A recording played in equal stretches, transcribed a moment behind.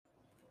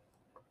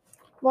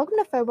Welcome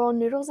to Faux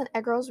Noodles and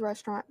Egg Rolls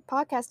Restaurant,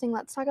 podcasting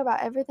Let's Talk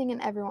About Everything and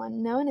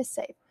Everyone, known as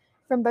SAFE,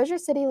 from Bossier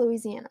City,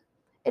 Louisiana.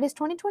 It is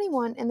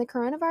 2021 and the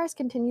coronavirus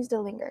continues to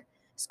linger.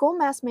 School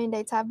mask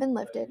mandates have been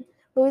lifted.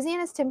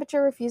 Louisiana's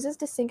temperature refuses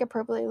to sync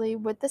appropriately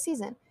with the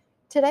season.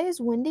 Today is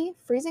windy,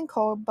 freezing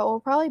cold, but will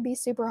probably be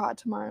super hot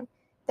tomorrow.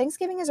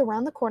 Thanksgiving is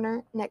around the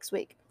corner next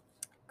week.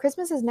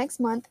 Christmas is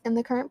next month, and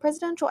the current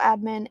presidential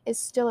admin is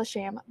still a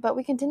sham, but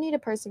we continue to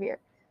persevere.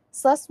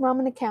 Celeste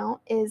Roman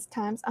account is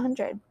times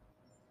 100.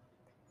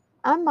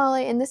 I'm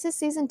Molly, and this is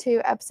Season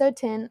 2, Episode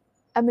 10,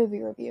 a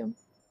movie review.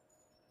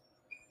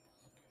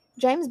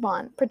 James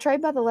Bond,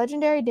 portrayed by the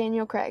legendary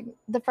Daniel Craig,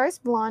 the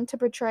first blonde to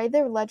portray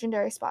the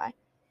legendary spy.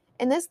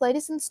 In this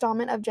latest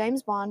installment of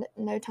James Bond,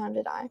 No Time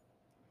to Die.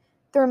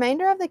 The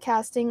remainder of the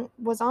casting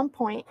was on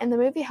point, and the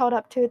movie held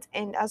up to its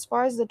end as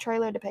far as the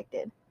trailer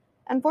depicted.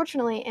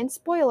 Unfortunately, and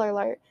spoiler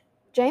alert,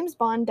 James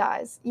Bond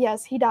dies.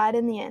 Yes, he died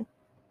in the end.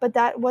 But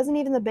that wasn't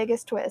even the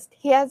biggest twist.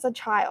 He has a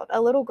child,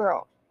 a little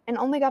girl, and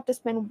only got to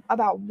spend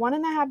about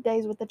 1.5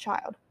 days with the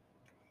child.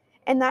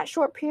 And that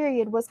short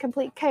period was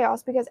complete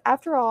chaos because,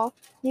 after all,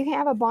 you can't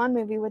have a Bond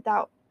movie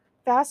without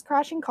fast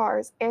crashing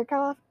cars,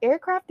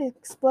 aircraft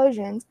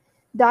explosions,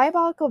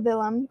 diabolical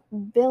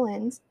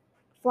villains,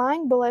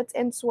 flying bullets,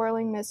 and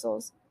swirling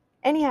missiles.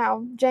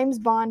 Anyhow, James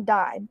Bond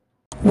died.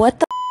 What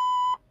the?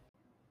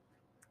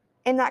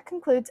 And that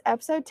concludes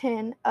episode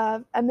 10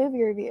 of A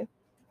Movie Review.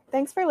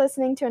 Thanks for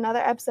listening to another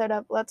episode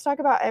of Let's Talk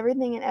About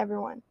Everything and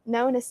Everyone,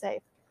 known as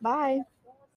SAFE. Bye.